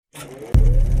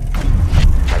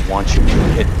want you to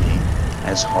hit me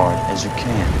as hard as you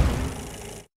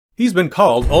can. He's been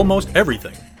called almost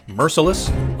everything. Merciless,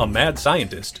 a mad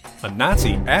scientist, a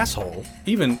Nazi asshole,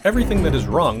 even everything that is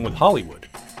wrong with Hollywood.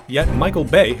 Yet Michael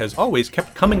Bay has always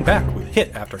kept coming back with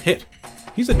hit after hit.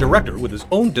 He's a director with his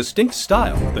own distinct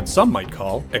style that some might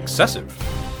call excessive.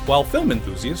 While film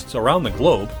enthusiasts around the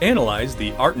globe analyze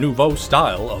the Art Nouveau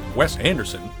style of Wes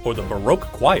Anderson or the Baroque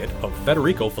quiet of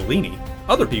Federico Fellini,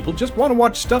 other people just want to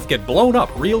watch stuff get blown up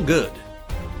real good.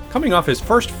 Coming off his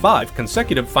first 5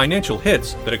 consecutive financial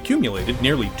hits that accumulated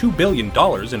nearly $2 billion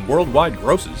in worldwide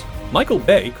grosses, Michael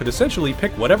Bay could essentially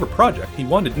pick whatever project he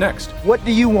wanted next. What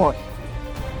do you want?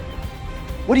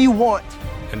 What do you want?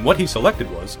 And what he selected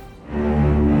was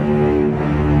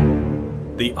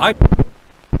The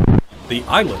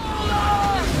Island.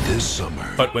 This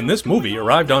summer. But when this movie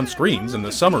arrived on screens in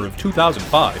the summer of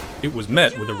 2005, it was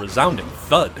met with a resounding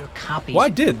thud. Why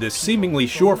did this seemingly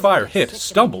surefire hit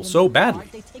stumble so badly?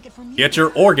 Get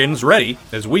your organs ready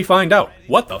as we find out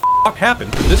what the f***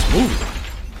 happened to this movie.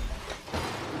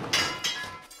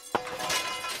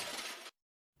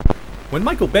 When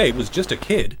Michael Bay was just a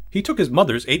kid, he took his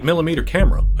mother's 8mm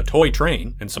camera, a toy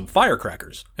train, and some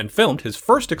firecrackers, and filmed his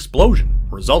first explosion,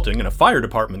 resulting in a fire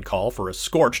department call for a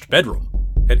scorched bedroom.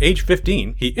 At age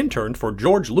 15, he interned for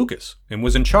George Lucas, and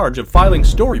was in charge of filing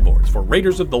storyboards for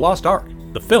Raiders of the Lost Ark,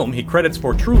 the film he credits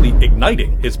for truly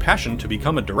igniting his passion to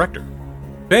become a director.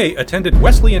 Bay attended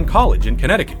Wesleyan College in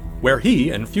Connecticut, where he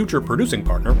and future producing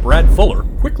partner Brad Fuller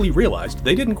quickly realized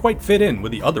they didn't quite fit in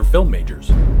with the other film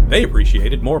majors. They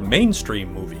appreciated more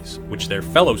mainstream movies, which their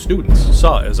fellow students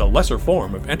saw as a lesser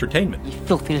form of entertainment. You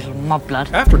filthy little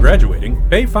mudblood. After graduating,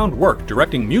 Bay found work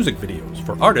directing music videos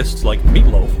for artists like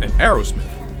Meatloaf and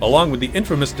Aerosmith, along with the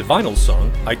infamous Divinyls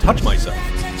song, I Touch Myself.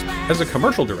 As a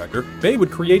commercial director, Bay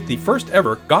would create the first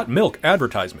ever Got Milk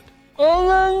advertisement,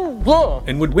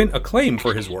 and would win acclaim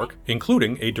for his work,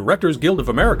 including a Directors Guild of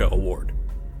America award.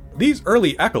 These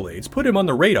early accolades put him on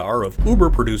the radar of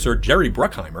Uber producer Jerry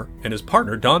Bruckheimer and his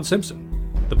partner Don Simpson.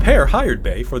 The pair hired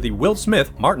Bay for the Will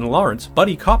Smith, Martin Lawrence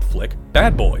buddy cop flick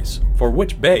Bad Boys, for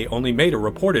which Bay only made a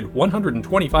reported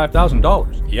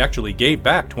 $125,000. He actually gave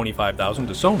back $25,000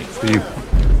 to Sony. Do you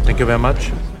think of how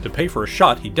much? To pay for a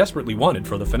shot he desperately wanted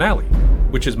for the finale,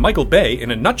 which is Michael Bay in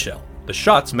a nutshell. The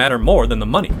shots matter more than the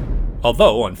money.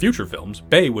 Although, on future films,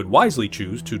 Bay would wisely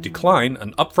choose to decline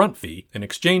an upfront fee in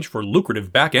exchange for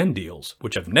lucrative back-end deals,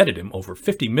 which have netted him over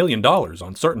 $50 million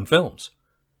on certain films.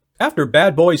 After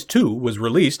Bad Boys 2 was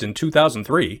released in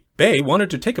 2003, Bay wanted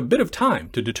to take a bit of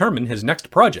time to determine his next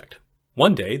project.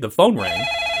 One day, the phone rang,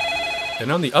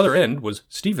 and on the other end was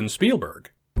Steven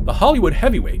Spielberg. The Hollywood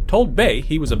heavyweight told Bay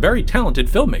he was a very talented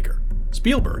filmmaker.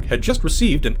 Spielberg had just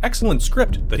received an excellent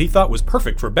script that he thought was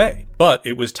perfect for Bay, but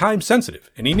it was time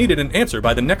sensitive and he needed an answer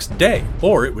by the next day,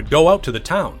 or it would go out to the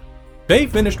town. Bay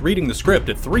finished reading the script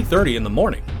at 3:30 in the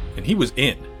morning, and he was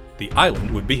in. The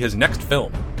Island would be his next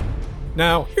film.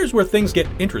 Now, here's where things get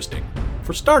interesting.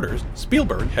 For starters,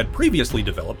 Spielberg had previously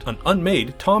developed an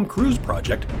unmade Tom Cruise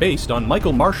project based on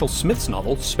Michael Marshall Smith's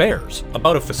novel Spares,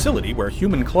 about a facility where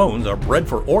human clones are bred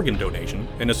for organ donation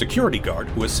and a security guard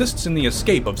who assists in the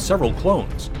escape of several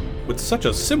clones. With such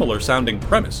a similar sounding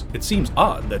premise, it seems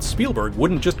odd that Spielberg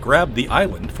wouldn't just grab The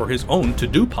Island for his own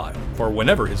to-do pile for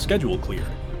whenever his schedule cleared.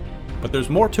 But there's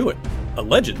more to it.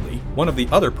 Allegedly, one of the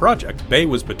other projects Bay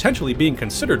was potentially being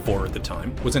considered for at the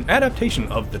time was an adaptation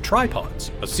of The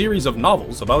Tripods, a series of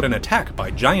novels about an attack by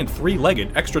giant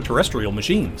 3-legged extraterrestrial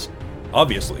machines.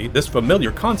 Obviously, this familiar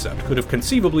concept could have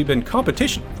conceivably been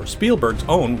competition for Spielberg's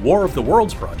own War of the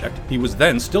Worlds project he was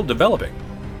then still developing.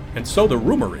 And so the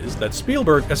rumor is that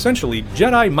Spielberg essentially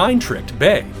Jedi mind-tricked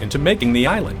Bay into making The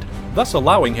Island, thus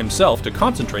allowing himself to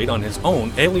concentrate on his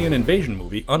own alien invasion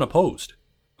movie unopposed.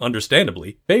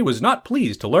 Understandably, Bay was not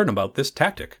pleased to learn about this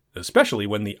tactic, especially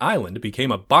when The Island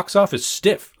became a box office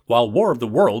stiff, while War of the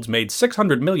Worlds made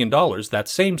 $600 million that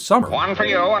same summer. One for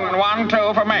you and 1,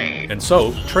 2 for me. And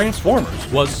so, Transformers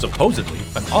was supposedly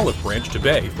an olive branch to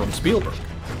Bay from Spielberg.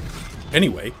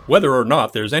 Anyway, whether or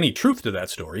not there's any truth to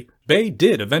that story, Bay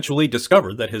did eventually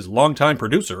discover that his longtime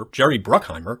producer, Jerry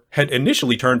Bruckheimer, had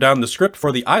initially turned down the script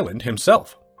for The Island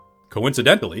himself.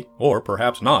 Coincidentally, or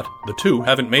perhaps not, the two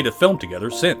haven't made a film together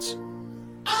since.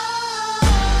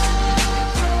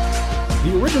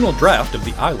 The original draft of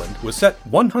The Island was set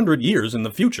 100 years in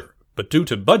the future, but due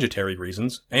to budgetary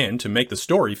reasons, and to make the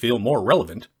story feel more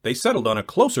relevant, they settled on a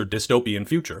closer dystopian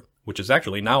future, which is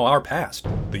actually now our past,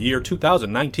 the year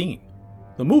 2019.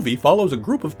 The movie follows a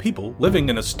group of people living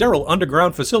in a sterile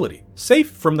underground facility,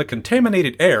 safe from the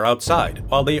contaminated air outside,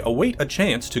 while they await a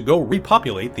chance to go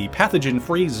repopulate the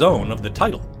pathogen-free zone of the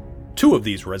title. Two of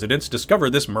these residents discover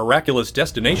this miraculous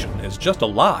destination is just a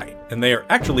lie, and they are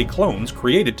actually clones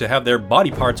created to have their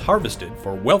body parts harvested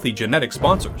for wealthy genetic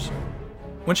sponsors.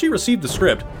 When she received the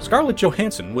script, Scarlett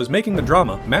Johansson was making the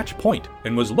drama match point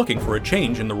and was looking for a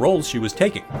change in the roles she was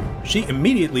taking. She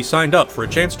immediately signed up for a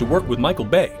chance to work with Michael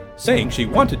Bay, saying she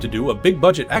wanted to do a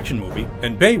big-budget action movie,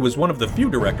 and Bay was one of the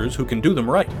few directors who can do them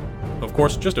right. Of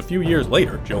course, just a few years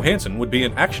later, Johansson would be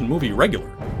an action movie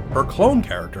regular. Her clone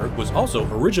character was also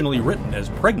originally written as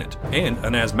pregnant and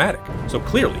an asthmatic, so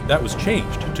clearly that was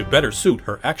changed to better suit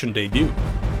her action debut.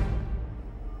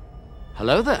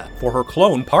 Hello there. For her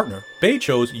clone partner, Bay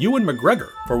chose Ewan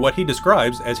McGregor for what he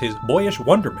describes as his boyish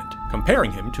wonderment,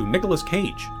 comparing him to Nicolas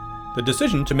Cage. The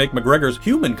decision to make McGregor's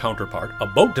human counterpart a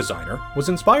boat designer was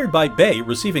inspired by Bay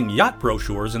receiving yacht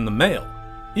brochures in the mail.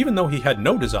 Even though he had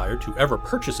no desire to ever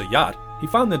purchase a yacht, he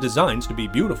found the designs to be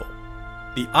beautiful.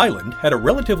 The Island had a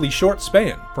relatively short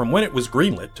span from when it was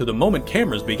greenlit to the moment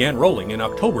cameras began rolling in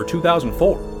October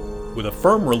 2004. With a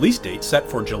firm release date set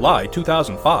for July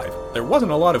 2005, there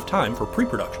wasn't a lot of time for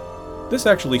pre-production. This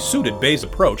actually suited Bay's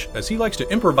approach, as he likes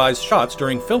to improvise shots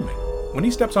during filming. When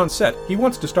he steps on set, he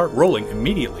wants to start rolling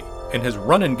immediately, and his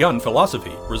run-and-gun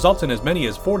philosophy results in as many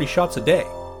as 40 shots a day.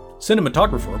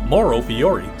 Cinematographer Mauro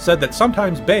Fiore said that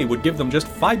sometimes Bay would give them just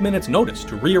 5 minutes notice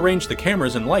to rearrange the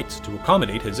cameras and lights to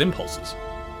accommodate his impulses.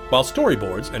 While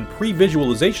storyboards and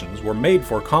pre-visualizations were made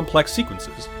for complex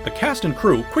sequences, the cast and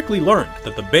crew quickly learned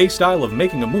that the Bay style of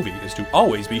making a movie is to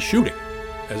always be shooting.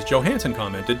 As Johansson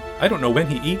commented, "I don't know when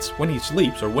he eats, when he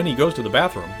sleeps, or when he goes to the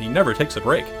bathroom, he never takes a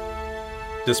break."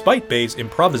 Despite Bay's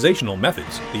improvisational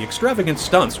methods, the extravagant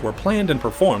stunts were planned and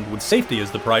performed with safety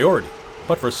as the priority.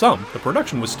 But for some, the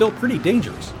production was still pretty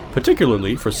dangerous,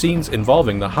 particularly for scenes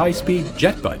involving the high-speed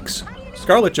jet bikes.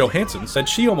 Scarlett Johansson said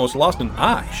she almost lost an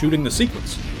eye shooting the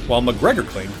sequence, while McGregor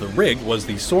claimed the rig was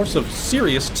the source of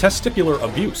serious testicular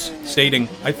abuse, stating,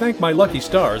 "I thank my lucky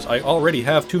stars I already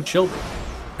have 2 children."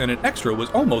 And an extra was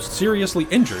almost seriously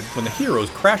injured when the heroes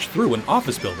crashed through an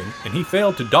office building and he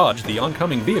failed to dodge the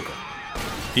oncoming vehicle.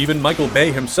 Even Michael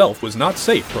Bay himself was not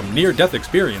safe from near-death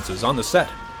experiences on the set.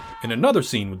 In another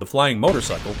scene with the flying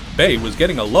motorcycle, Bay was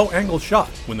getting a low-angle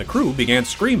shot when the crew began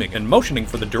screaming and motioning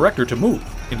for the director to move,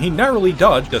 and he narrowly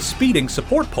dodged a speeding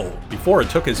support pole before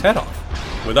it took his head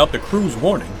off. Without the crew's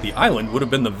warning, The Island would have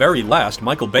been the very last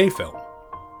Michael Bay film.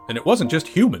 And it wasn't just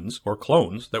humans, or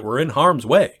clones, that were in harm's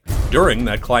way. During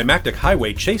that climactic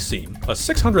highway chase scene, a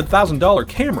 $600,000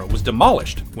 camera was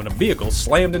demolished when a vehicle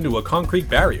slammed into a concrete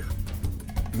barrier.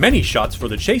 Many shots for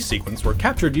the chase sequence were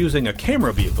captured using a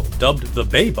camera vehicle dubbed the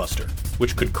Baybuster,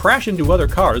 which could crash into other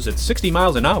cars at 60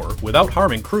 miles an hour without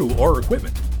harming crew or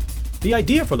equipment. The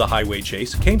idea for the highway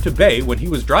chase came to Bay when he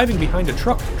was driving behind a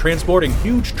truck transporting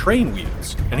huge train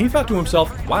wheels, and he thought to himself,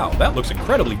 "Wow, that looks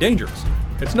incredibly dangerous."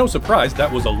 It's no surprise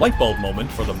that was a light bulb moment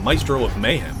for the maestro of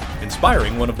mayhem,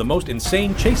 inspiring one of the most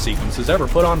insane chase sequences ever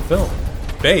put on film.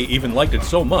 Bay even liked it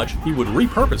so much he would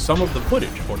repurpose some of the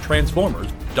footage for Transformers: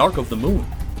 Dark of the Moon.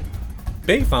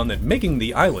 Bay found that making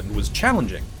The Island was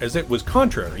challenging, as it was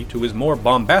contrary to his more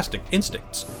bombastic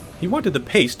instincts. He wanted the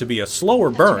pace to be a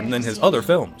slower burn than his other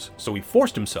films, so he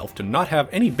forced himself to not have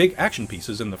any big action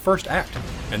pieces in the first act,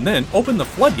 and then opened the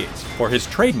floodgates for his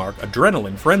trademark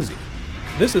adrenaline frenzy.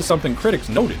 This is something critics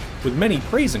noted, with many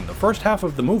praising the first half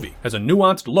of the movie as a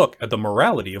nuanced look at the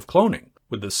morality of cloning,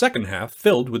 with the second half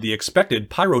filled with the expected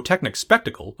pyrotechnic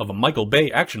spectacle of a Michael Bay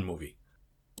action movie.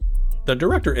 The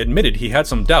director admitted he had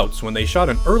some doubts when they shot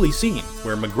an early scene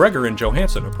where McGregor and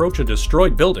Johansson approach a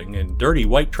destroyed building in dirty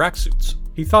white tracksuits.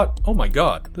 He thought, "Oh my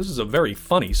god, this is a very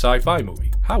funny sci-fi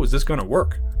movie. How is this gonna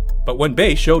work?" But when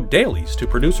Bay showed dailies to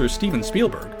producer Steven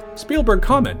Spielberg, Spielberg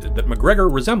commented that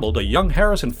McGregor resembled a young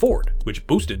Harrison Ford, which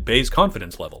boosted Bay's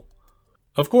confidence level.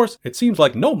 Of course, it seems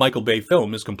like no Michael Bay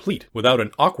film is complete without an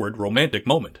awkward romantic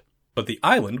moment. But The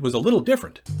Island was a little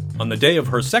different. On the day of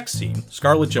her sex scene,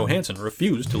 Scarlett Johansson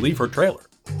refused to leave her trailer.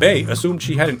 Bay assumed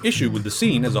she had an issue with the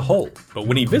scene as a whole, but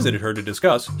when he visited her to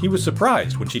discuss, he was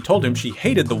surprised when she told him she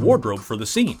hated the wardrobe for the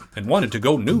scene and wanted to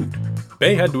go nude.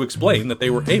 Bay had to explain that they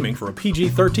were aiming for a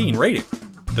PG-13 rating.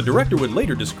 The director would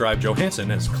later describe Johansson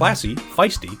as classy,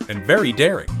 feisty, and very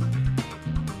daring.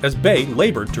 As Bay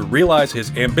labored to realize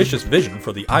his ambitious vision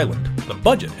for The Island, the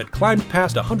budget had climbed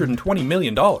past $120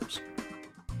 million.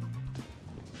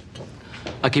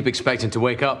 I keep expecting to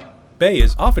wake up. Bay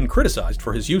is often criticized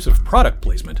for his use of product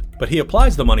placement, but he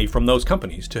applies the money from those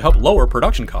companies to help lower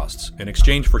production costs in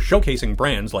exchange for showcasing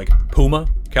brands like Puma,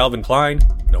 Calvin Klein,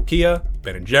 Nokia,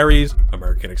 Ben & Jerry's,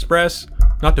 American Express,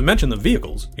 not to mention the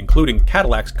vehicles, including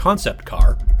Cadillac's concept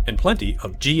car, and plenty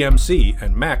of GMC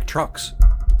and Mack trucks.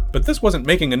 But this wasn't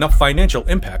making enough financial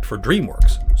impact for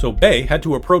DreamWorks, so Bay had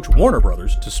to approach Warner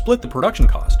Brothers to split the production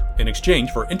cost in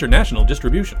exchange for international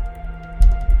distribution.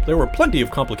 There were plenty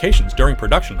of complications during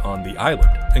production on The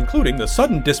Island, including the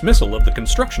sudden dismissal of the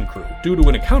construction crew due to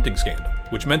an accounting scandal,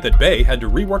 which meant that Bay had to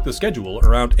rework the schedule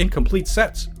around incomplete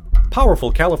sets.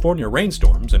 Powerful California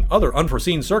rainstorms and other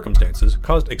unforeseen circumstances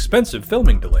caused expensive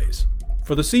filming delays.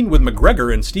 For the scene with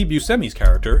McGregor and Steve Buscemi's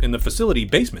character in the facility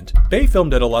basement, Bay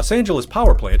filmed at a Los Angeles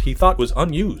power plant he thought was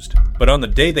unused. But on the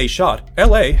day they shot,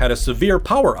 LA had a severe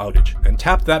power outage and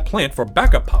tapped that plant for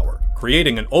backup power,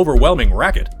 creating an overwhelming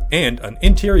racket and an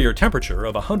interior temperature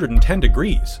of 110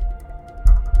 degrees.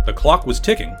 The clock was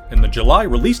ticking, and the July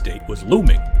release date was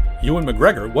looming. Ewan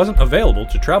McGregor wasn't available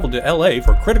to travel to LA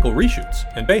for critical reshoots,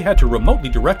 and Bay had to remotely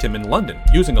direct him in London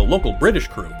using a local British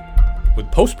crew.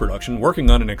 With post-production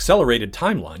working on an accelerated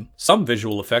timeline, some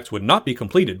visual effects would not be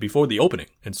completed before the opening,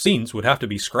 and scenes would have to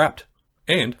be scrapped.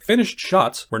 And finished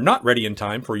shots were not ready in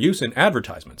time for use in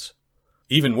advertisements.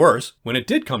 Even worse, when it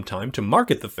did come time to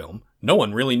market the film, no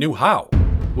one really knew how.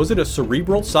 Was it a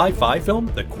cerebral sci-fi film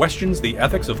that questions the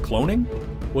ethics of cloning?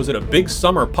 Was it a big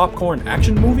summer popcorn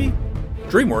action movie?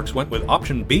 DreamWorks went with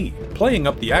option B, playing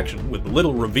up the action with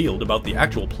little revealed about the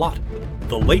actual plot.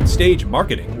 The late-stage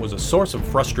marketing was a source of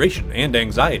frustration and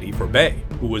anxiety for Bay,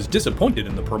 who was disappointed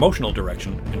in the promotional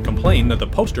direction and complained that the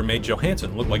poster made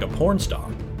Johansson look like a porn star.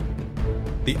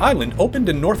 The Island opened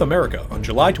in North America on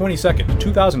July 22,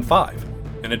 2005,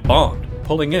 and it bombed,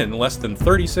 pulling in less than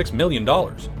 $36 million,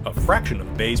 a fraction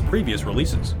of Bay's previous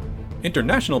releases.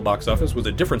 International box office was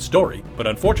a different story, but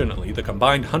unfortunately the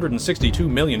combined $162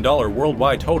 million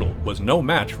worldwide total was no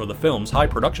match for the film's high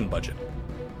production budget.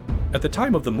 At the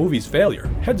time of the movie's failure,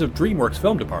 heads of DreamWorks'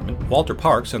 film department, Walter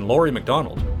Parkes and Laurie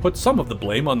MacDonald, put some of the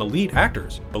blame on the lead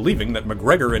actors, believing that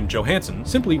McGregor and Johansson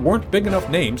simply weren't big enough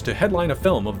names to headline a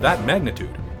film of that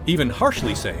magnitude, even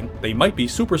harshly saying they might be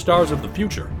superstars of the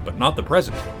future, but not the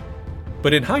present.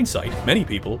 But in hindsight, many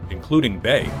people, including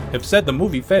Bay, have said the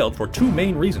movie failed for two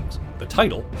main reasons: the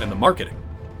title and the marketing.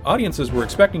 Audiences were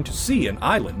expecting to see an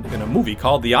island in a movie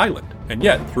called The Island, and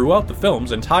yet, throughout the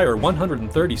film's entire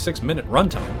 136-minute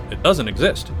runtime, it doesn't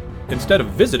exist. Instead of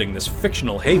visiting this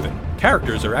fictional haven,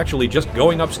 characters are actually just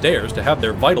going upstairs to have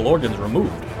their vital organs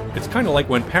removed. It's kinda like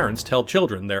when parents tell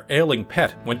children their ailing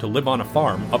pet went to live on a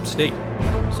farm upstate.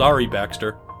 Sorry,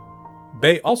 Baxter.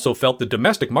 Bay also felt the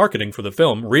domestic marketing for the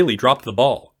film really dropped the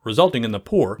ball, resulting in the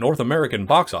poor North American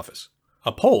box office.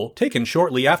 A poll, taken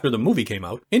shortly after the movie came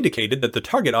out, indicated that the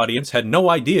target audience had no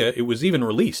idea it was even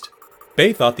released.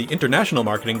 Bay thought the international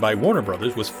marketing by Warner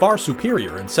Brothers was far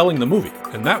superior in selling the movie,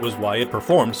 and that was why it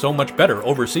performed so much better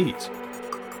overseas.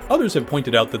 Others have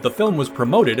pointed out that the film was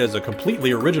promoted as a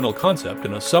completely original concept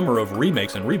in a summer of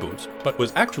remakes and reboots, but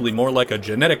was actually more like a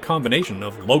genetic combination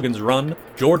of Logan's Run,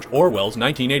 George Orwell's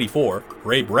 1984,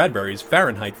 Ray Bradbury's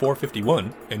Fahrenheit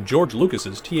 451, and George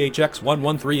Lucas's THX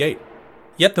 1138.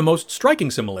 Yet the most striking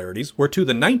similarities were to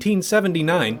the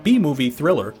 1979 B-movie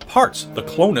thriller Parts: The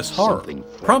Clonus Horror,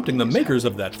 prompting the makers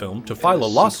of that film to file a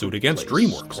lawsuit against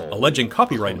DreamWorks, alleging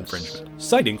copyright infringement,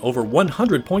 citing over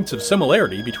 100 points of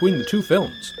similarity between the two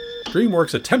films.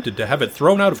 DreamWorks attempted to have it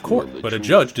thrown out of court, but a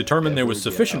judge determined there was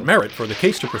sufficient merit for the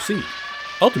case to proceed.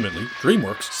 Ultimately,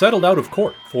 DreamWorks settled out of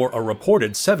court for a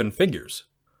reported 7 figures.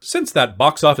 Since that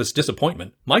box office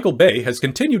disappointment, Michael Bay has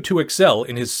continued to excel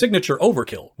in his signature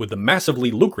overkill with the massively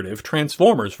lucrative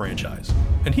Transformers franchise,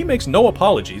 and he makes no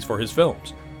apologies for his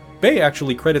films. Bay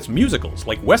actually credits musicals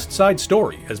like West Side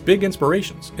Story as big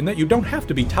inspirations, in that you don't have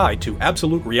to be tied to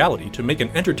absolute reality to make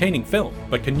an entertaining film,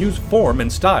 but can use form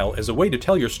and style as a way to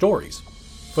tell your stories.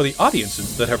 For the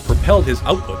audiences that have propelled his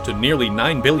output to nearly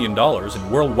 $9 billion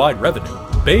in worldwide revenue,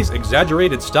 Bay's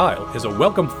exaggerated style is a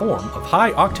welcome form of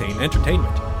high-octane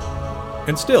entertainment.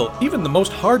 And still, even the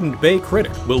most hardened Bay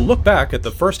critic will look back at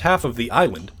the first half of The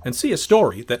Island and see a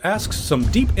story that asks some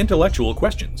deep intellectual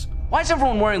questions. Why is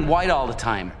everyone wearing white all the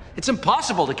time? It's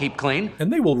impossible to keep clean.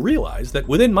 And they will realize that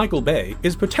within Michael Bay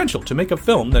is potential to make a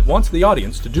film that wants the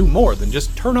audience to do more than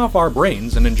just turn off our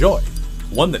brains and enjoy.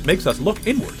 One that makes us look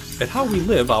inward at how we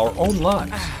live our own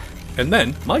lives. And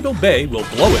then Michael Bay will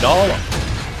blow it all up.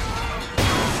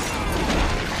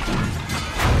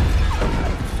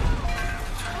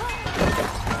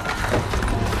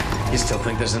 You still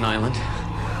think there's an island?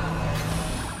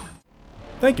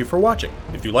 Thank you for watching.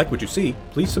 If you like what you see,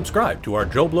 please subscribe to our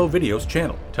Joe Blow Videos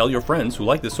channel, tell your friends who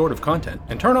like this sort of content,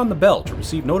 and turn on the bell to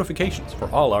receive notifications for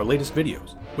all our latest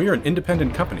videos. We are an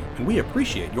independent company, and we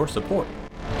appreciate your support.